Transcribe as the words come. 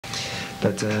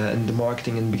But in the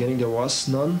marketing in the beginning there was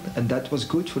none, and that was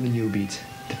good for the new beat.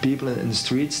 The people in the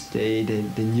streets, they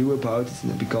knew about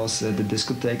it because the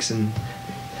discotheques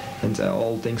and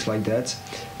all things like that.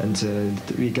 And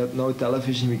we got no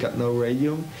television, we got no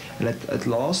radio. And at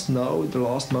last, now, the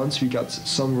last months, we got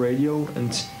some radio,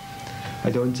 and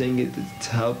I don't think it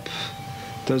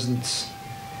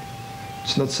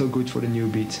it's not so good for the new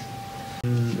beat.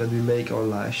 When we make our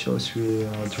live shows, we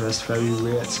are dressed very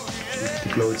weird. The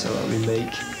clothes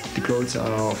the clothes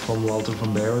are from Walter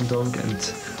van Beirendonck, and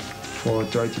for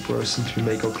 30% we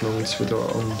make our clothes with our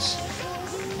own.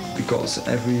 Because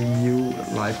every new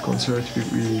live concert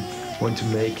we want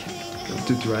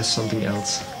to dress something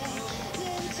else.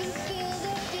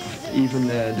 Even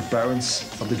the parents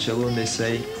of the children, they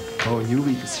say, "Oh, new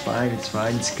beat, it's fine, it's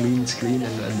clean,"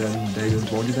 and then they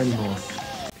don't want it anymore.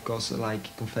 Because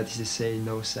like Confetti, they say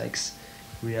no sex.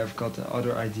 We have got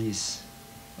other ideas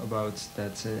about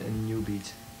that in new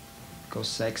beat. Because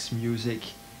sex, music,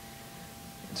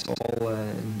 it's all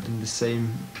in the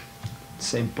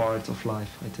same part of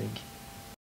life, I think.